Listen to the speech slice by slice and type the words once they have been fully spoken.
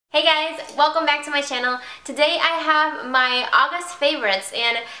Hey guys, welcome back to my channel. Today I have my August favorites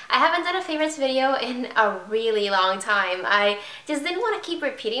and I haven't done a favorites video in a really long time. I just didn't want to keep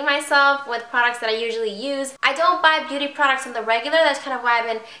repeating myself with products that I usually use. I don't buy beauty products on the regular, that's kind of why I've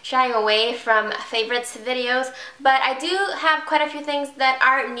been shying away from favorites videos, but I do have quite a few things that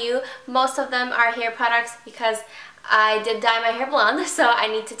are new. Most of them are hair products because I did dye my hair blonde, so I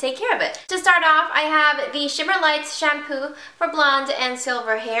need to take care of it. To start off, I have the Shimmer Lights shampoo for blonde and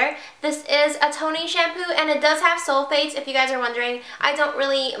silver hair. This is a toning shampoo and it does have sulfates, if you guys are wondering. I don't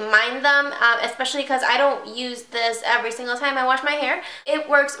really mind them, especially because I don't use this every single time I wash my hair. It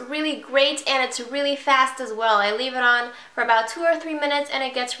works really great and it's really fast as well. I leave it on for about 2 or 3 minutes and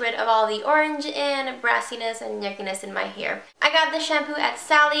it gets rid of all the orange and brassiness and yuckiness in my hair. I got this shampoo at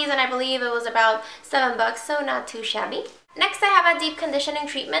Sally's and I believe it was about $7, so not too shabby. Next I have a deep conditioning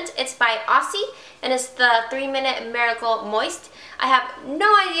treatment. It's by Aussie and it's the 3-Minute Miracle Moist. I have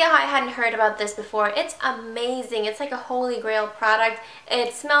no idea how I hadn't heard about this before. It's amazing. It's like a holy grail product.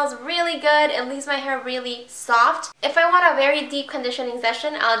 It smells really good. It leaves my hair really soft. If I want a very deep conditioning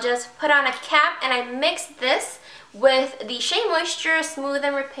session, I'll just put on a cap and I mix this with the Shea Moisture Smooth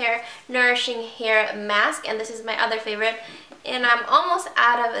and Repair Nourishing Hair Mask, and this is my other favorite. And I'm almost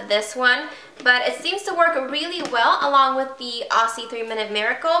out of this one, but it seems to work really well along with the Aussie 3-Minute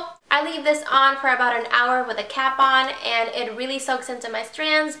Miracle. I leave this on for about an hour with a cap on and it really soaks into my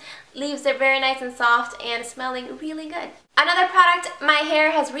strands, leaves it very nice and soft and smelling really good. Another product my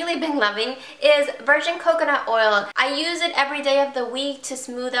hair has really been loving is virgin coconut oil. I use it every day of the week to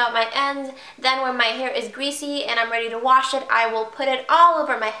smooth out my ends. Then when my hair is greasy and I'm ready to wash it, I will put it all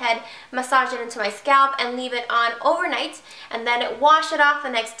over my head, massage it into my scalp and leave it on overnight and then wash it off the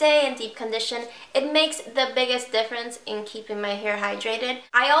next day and deep condition. It makes the biggest difference in keeping my hair hydrated.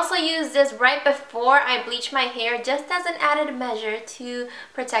 I also use this right before I bleach my hair just as an added measure to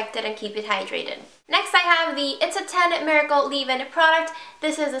protect it and keep it hydrated. Next I have the It's a 10 Miracle Leave-In product.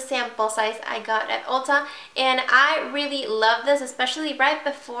 This is a sample size I got at Ulta and I really love this, especially right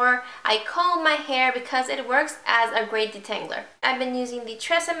before I comb my hair because it works as a great detangler. I've been using the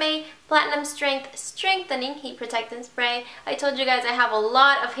Tresseme Platinum Strength Strengthening Heat Protectant Spray. I told you guys I have a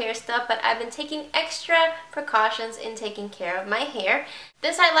lot of hair stuff, but I've been taking extra precautions in taking care of my hair.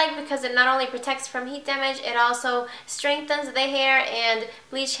 This I like because it not only protects from heat damage, it also strengthens the hair, and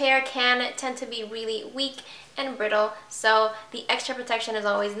bleached hair can tend to be really weak and brittle, so the extra protection is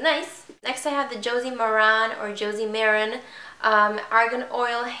always nice. Next I have the Josie Maran or Josie Maran Argan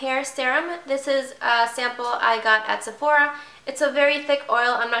Oil Hair Serum. This is a sample I got at Sephora. It's a very thick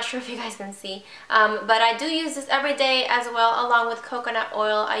oil, I'm not sure if you guys can see, but I do use this every day as well along with coconut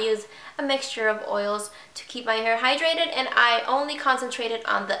oil. I use a mixture of oils to keep my hair hydrated and I only concentrate it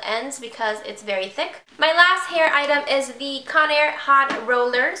on the ends because it's very thick. My last hair item is the Conair Hot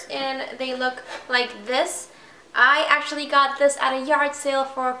Rollers and they look like this. I actually got this at a yard sale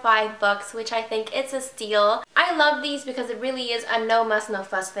for $5, which I think it's a steal. I love these because it really is a no muss no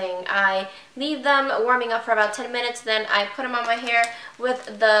fuss thing. I leave them warming up for about 10 minutes, then I put them on my hair with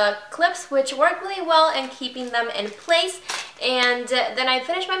the clips, which work really well in keeping them in place. And then I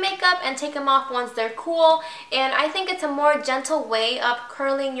finish my makeup and take them off once they're cool. And I think it's a more gentle way of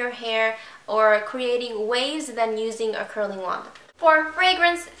curling your hair or creating waves than using a curling wand. For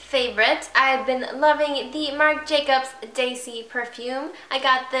fragrance favorite, I've been loving the Marc Jacobs Daisy perfume. I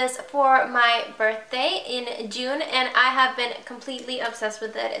got this for my birthday in June and I have been completely obsessed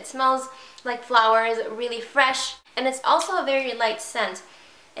with it. It smells like flowers, really fresh, and it's also a very light scent.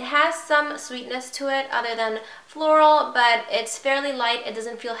 It has some sweetness to it other than floral, but it's fairly light. It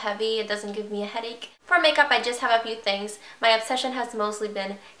doesn't feel heavy. It doesn't give me a headache. For makeup, I just have a few things. My obsession has mostly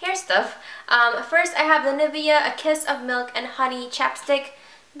been hair stuff. First, I have the Nivea A Kiss of Milk and Honey chapstick.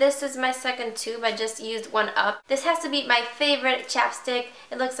 This is my second tube. I just used one up. This has to be my favorite chapstick.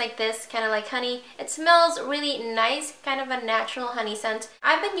 It looks like this, kind of like honey. It smells really nice, kind of a natural honey scent.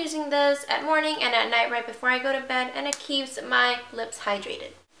 I've been using this at morning and at night right before I go to bed, and it keeps my lips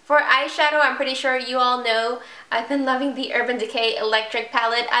hydrated. For eyeshadow, I'm pretty sure you all know I've been loving the Urban Decay Electric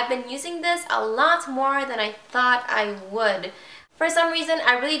Palette. I've been using this a lot more than I thought I would. For some reason,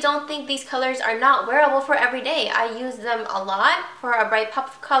 I really don't think these colors are not wearable for every day. I use them a lot for a bright pop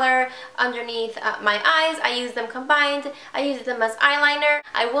of color underneath my eyes. I use them combined. I use them as eyeliner.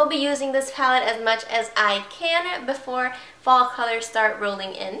 I will be using this palette as much as I can before fall colors start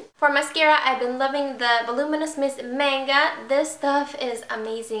rolling in. For mascara, I've been loving the Voluminous Miss Manga. This stuff is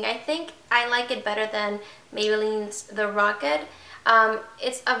amazing. I think I like it better than Maybelline's The Rocket.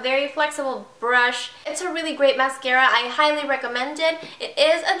 It's a very flexible brush. It's a really great mascara. I highly recommend it. It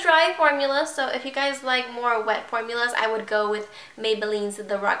is a dry formula, so if you guys like more wet formulas, I would go with Maybelline's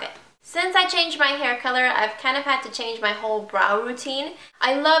The Rocket. Since I changed my hair color, I've kind of had to change my whole brow routine.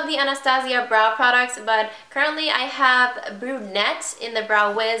 I love the Anastasia brow products, but currently I have Brunette in the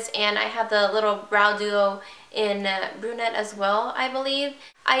Brow Wiz, and I have the little brow duo in Brunette as well, I believe.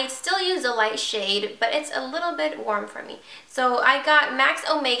 I still use a light shade, but it's a little bit warm for me. So I got MAC's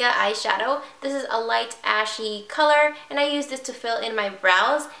Omega Eyeshadow. This is a light ashy color, and I use this to fill in my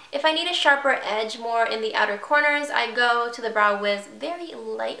brows. If I need a sharper edge more in the outer corners, I go to the Brow Wiz very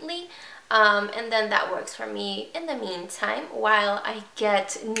lightly, and then that works for me in the meantime while I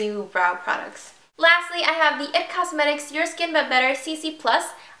get new brow products. Lastly, I have the IT Cosmetics Your Skin But Better CC+.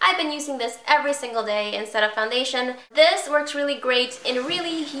 I've been using this every single day instead of foundation. This works really great in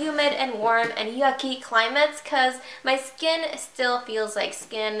really humid and warm and yucky climates because my skin still feels like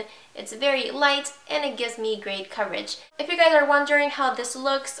skin. It's very light and it gives me great coverage. If you guys are wondering how this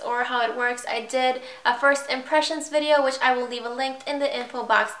looks or how it works, I did a first impressions video, which I will leave a link in the info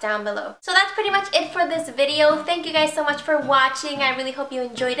box down below. So that's pretty much it for this video. Thank you guys so much for watching. I really hope you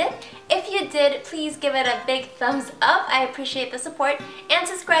enjoyed it. If you did, please give it a big thumbs up. I appreciate the support, and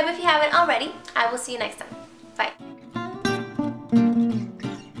subscribe if you haven't already. I will see you next time. Bye.